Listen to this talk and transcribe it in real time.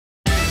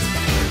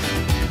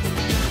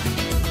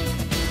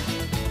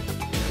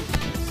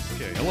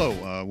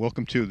Hello,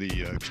 welcome to the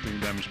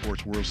Xtreme Diamond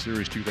Sports World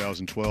Series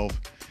 2012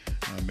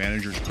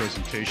 Managers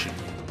Presentation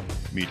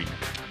meeting.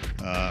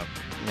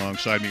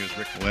 Alongside me is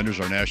Rick Melendez,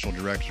 our National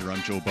Director. I'm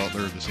Joe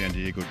Butler, the San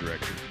Diego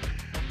Director.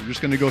 We're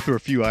just going to go through a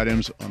few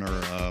items on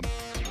our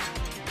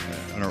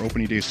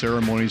opening day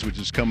ceremonies, which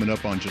is coming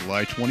up on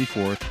July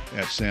 24th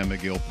at San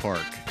Miguel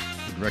Park.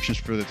 The directions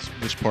for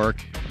this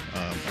park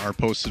are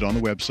posted on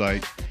the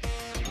website.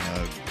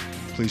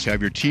 Please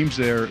have your teams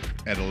there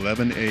at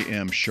 11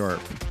 a.m.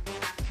 sharp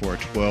for a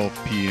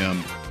 12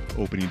 p.m.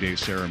 opening day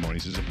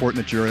ceremonies. It's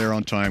important that you're there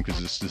on time because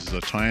this is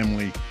a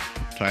timely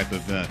type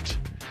event.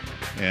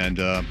 And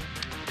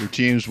your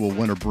teams will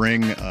want to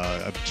bring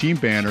a team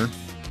banner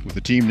with the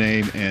team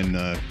name and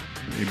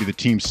maybe the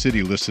team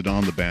city listed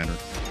on the banner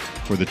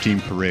for the team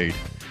parade.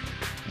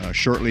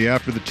 Shortly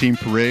after the team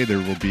parade, there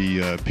will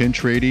be pin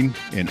trading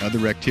and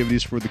other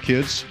activities for the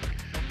kids.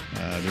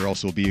 There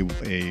also will be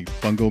a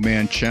Fungo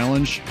Man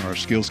Challenge, our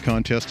skills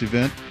contest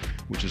event,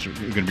 which is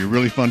going to be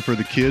really fun for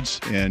the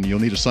kids, and you'll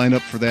need to sign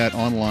up for that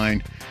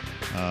online.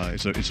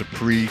 It's a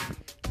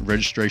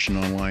pre-registration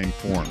online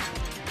form.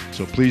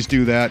 So please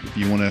do that if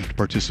you want to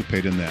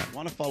participate in that. I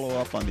want to follow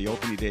up on the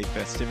opening day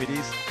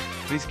festivities.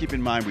 Please keep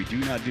in mind we do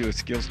not do a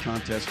skills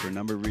contest for a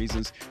number of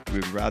reasons.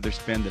 We'd rather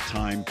spend the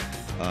time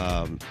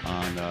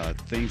on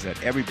things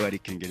that everybody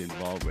can get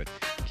involved with.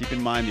 Keep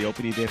in mind the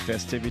opening day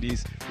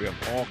festivities, we have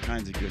all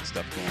kinds of good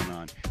stuff going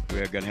on.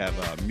 We're going to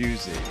have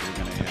music,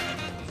 we're going to have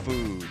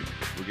food,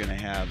 we're going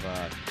to have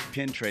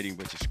pin trading,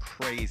 which is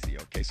crazy,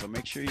 okay? So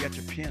make sure you got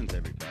your pins,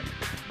 everybody.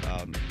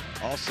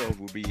 Also,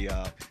 we'll be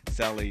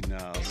selling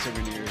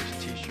souvenirs,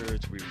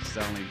 t-shirts. We're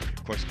selling,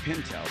 of course,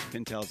 pin towels.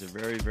 Pin towels are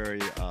very,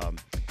 very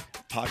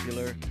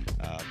popular.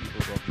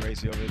 People go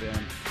crazy over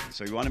them.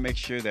 So you want to make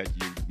sure that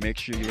you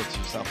get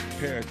yourself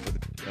prepared for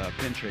the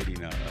pin trading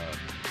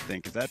thing,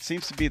 because that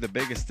seems to be the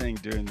biggest thing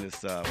during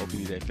this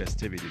opening day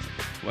festivities.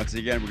 Once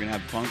again, we're going to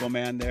have Fungo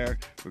Man there.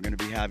 We're going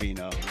to be having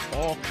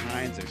all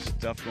kinds of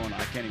stuff going on.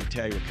 I can't even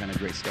tell you what kind of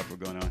great stuff we're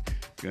going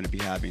to be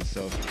having.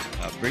 So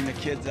bring the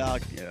kids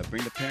out,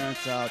 bring the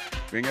parents out,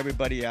 bring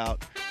everybody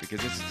out,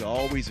 because this is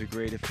always a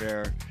great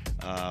affair.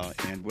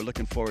 And we're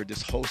looking forward to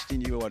just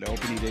hosting you at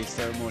opening day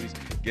ceremonies,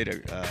 get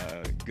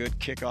a good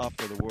kickoff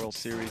for the World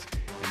Series,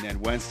 and then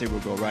Wednesday we'll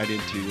go right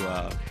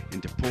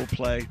into pool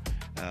play.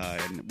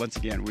 And once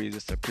again, we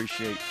just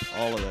appreciate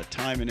all of the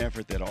time and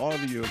effort that all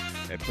of you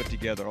have put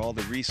together, all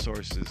the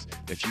resources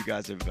that you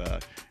guys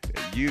have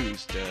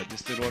used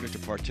just in order to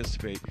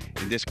participate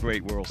in this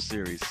great World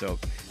Series. So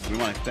we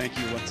want to thank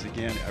you once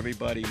again,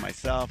 everybody,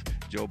 myself,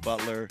 Joe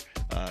Butler,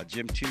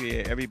 Jim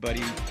Tuya,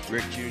 everybody,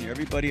 Rick Jr.,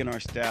 everybody in our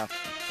staff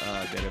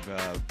that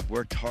have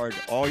worked hard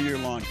all year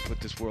long to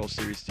put this World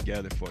Series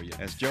together for you.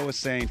 As Joe was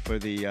saying, for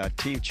the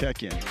team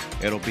check-in,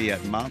 it'll be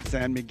at Mount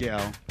San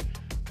Miguel,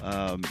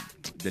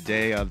 the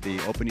day of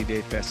the opening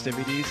day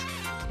festivities.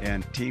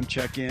 And team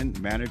check-in,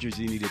 managers,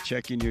 you need to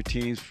check in your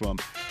teams from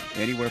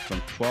anywhere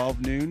from 12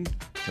 noon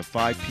to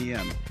 5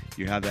 p.m.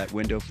 You have that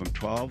window from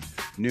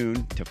 12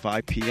 noon to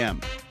 5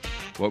 p.m.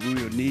 What we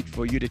will need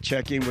for you to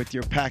check in with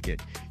your packet,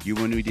 you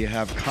will need to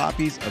have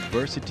copies of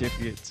birth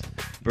certificates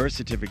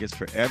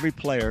for every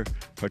player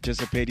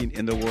participating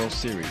in the World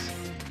Series.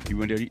 You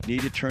will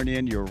need to turn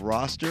in your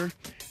roster,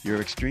 your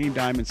Xtreme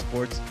Diamond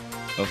Sports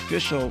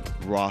official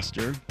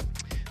roster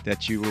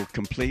that you will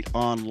complete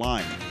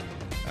online.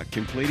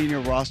 Completing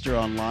your roster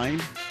online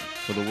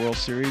for the World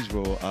Series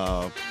will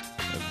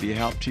be a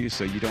help to you,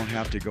 so you don't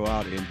have to go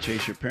out and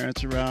chase your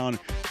parents around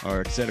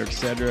or et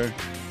cetera,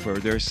 for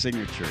their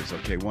signatures.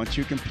 Okay, once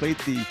you complete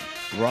the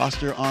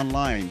roster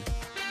online,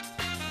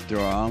 through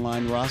our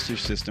online roster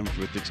system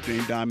with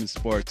Xtreme Diamond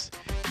Sports,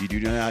 you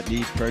do not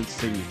need parent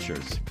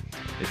signatures.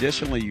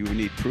 Additionally, you will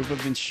need proof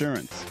of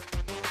insurance.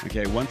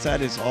 Okay, once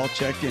that is all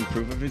checked in,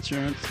 proof of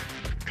insurance,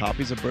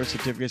 copies of birth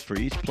certificates for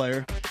each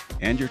player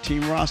and your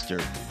team roster,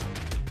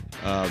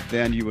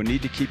 then you will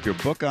need to keep your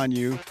book on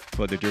you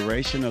for the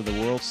duration of the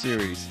World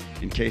Series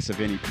in case of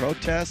any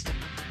protest,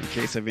 in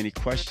case of any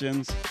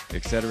questions,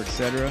 et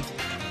cetera.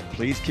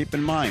 Please keep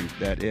in mind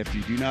that if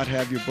you do not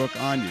have your book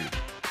on you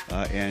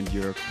and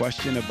your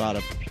question about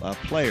a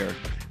player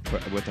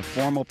with a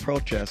formal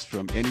protest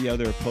from any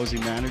other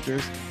opposing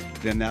managers,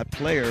 then that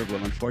player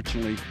will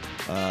unfortunately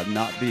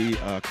not be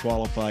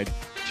qualified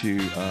to,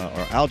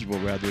 or eligible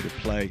rather, to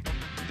play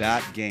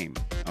that game,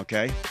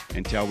 okay,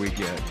 until we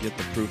get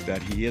the proof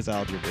that he is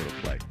eligible to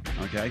play,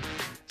 okay?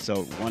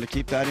 So we want to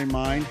keep that in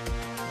mind.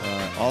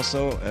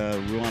 Also,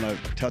 we want to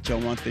touch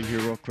on one thing here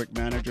real quick,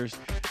 managers.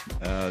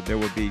 There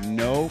will be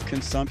no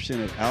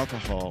consumption of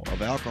alcohol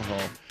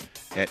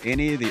at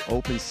any of the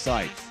open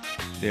sites.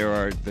 There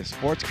are the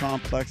sports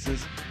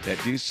complexes that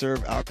do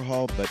serve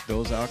alcohol, but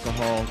those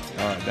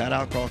that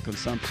alcohol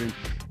consumption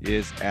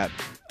is at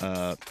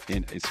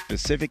in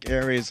specific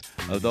areas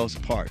of those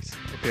parks.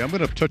 Okay, I'm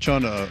going to touch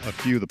on a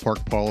few of the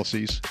park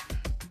policies.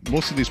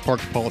 Most of these park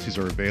policies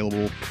are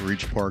available for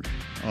each park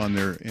on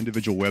their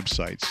individual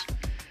websites,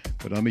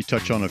 but let me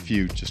touch on a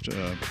few just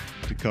to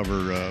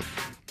cover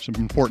some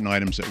important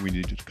items that we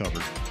need to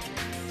cover.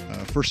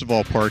 First of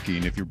all,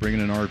 parking. If you're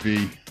bringing an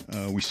RV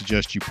we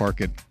suggest you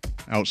park it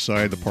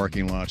outside the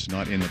parking lots,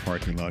 not in the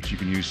parking lots. You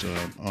can use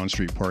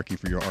on-street parking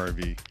for your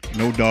RV.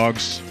 No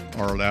dogs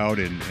are allowed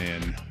in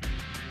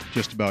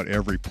just about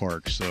every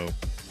park, so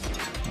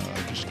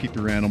just keep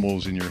your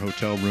animals in your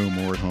hotel room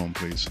or at home,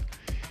 please.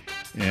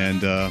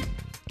 And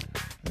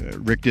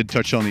Rick did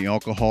touch on the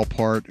alcohol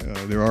part.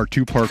 There are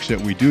 2 parks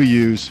that we do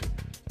use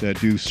that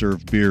do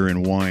serve beer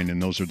and wine,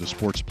 and those are the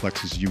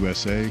Sportsplexes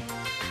USA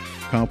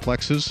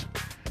complexes,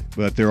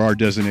 but there are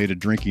designated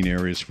drinking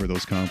areas for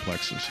those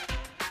complexes,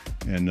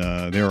 and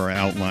they are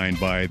outlined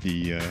by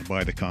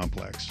the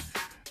complex.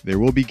 There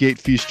will be gate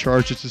fees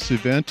charged at this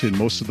event in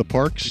most of the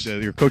parks.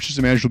 Your coaches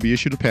and managers will be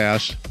issued a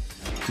pass.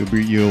 You'll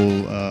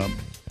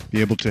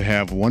be able to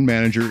have 1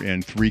 manager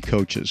and 3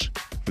 coaches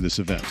for this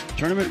event.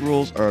 Tournament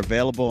rules are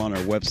available on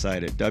our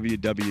website at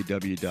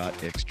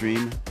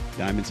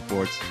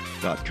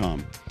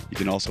www.xtremediamondsports.com. You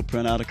can also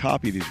print out a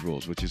copy of these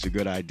rules, which is a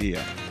good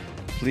idea.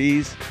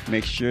 Please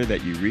make sure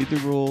that you read the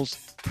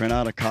rules, print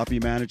out a copy,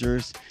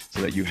 managers,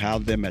 so that you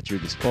have them at your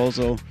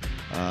disposal,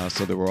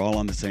 so that we're all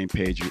on the same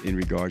page in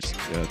regards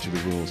to the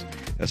rules.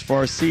 As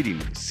far as seeding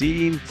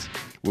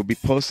will be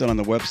posted on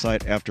the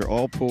website after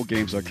all pool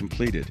games are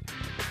completed.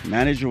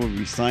 Manager will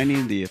be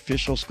signing the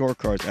official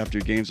scorecards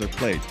after games are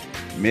played.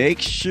 Make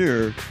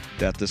sure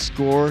that the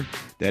score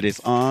that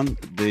is on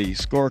the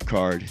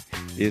scorecard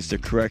is the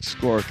correct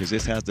score, because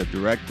this has the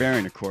direct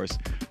bearing, of course,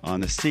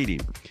 on the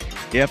seeding.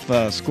 If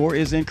a score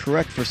is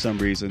incorrect for some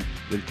reason,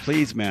 then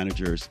please,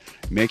 managers,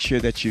 make sure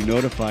that you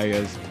notify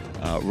us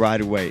right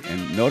away.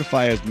 And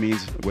notify us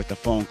means with a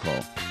phone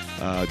call.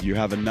 You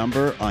have a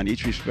number on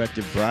each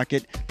respective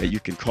bracket that you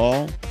can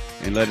call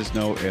and let us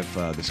know if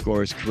the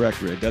score is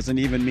correct. It doesn't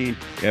even mean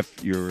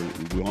if you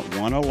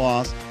won or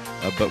lost,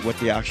 but what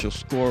the actual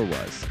score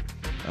was.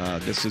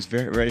 This is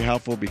very, very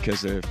helpful,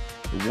 because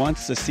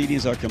once the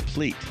seedings are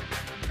complete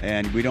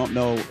and we don't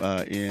know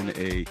in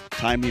a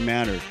timely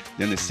manner,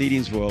 then the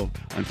seedings will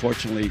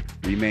unfortunately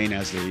remain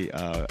as they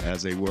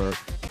were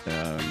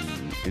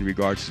in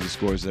regards to the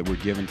scores that were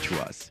given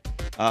to us.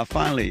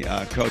 Finally,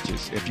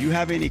 coaches, if you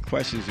have any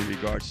questions in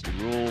regards to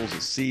rules, the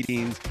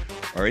seedings,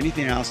 or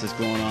anything else that's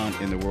going on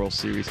in the World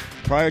Series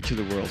prior to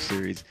the World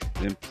Series,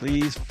 then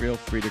please feel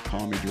free to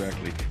call me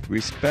directly.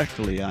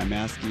 Respectfully, I'm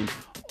asking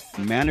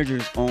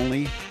managers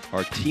only,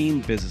 or team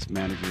business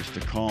managers,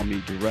 to call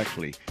me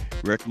directly.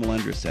 Rick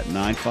Melendres at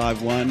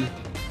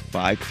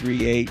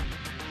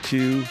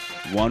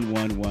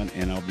 951-538-2111,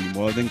 and I'll be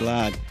more than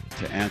glad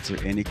to answer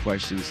any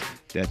questions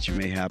that you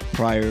may have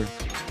prior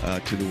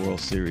to the World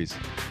Series.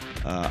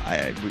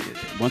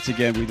 Once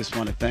again, we just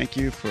want to thank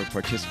you for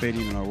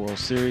participating in our World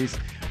Series.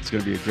 It's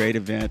going to be a great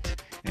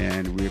event,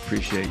 and we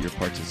appreciate your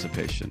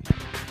participation.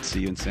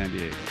 See you in San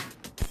Diego.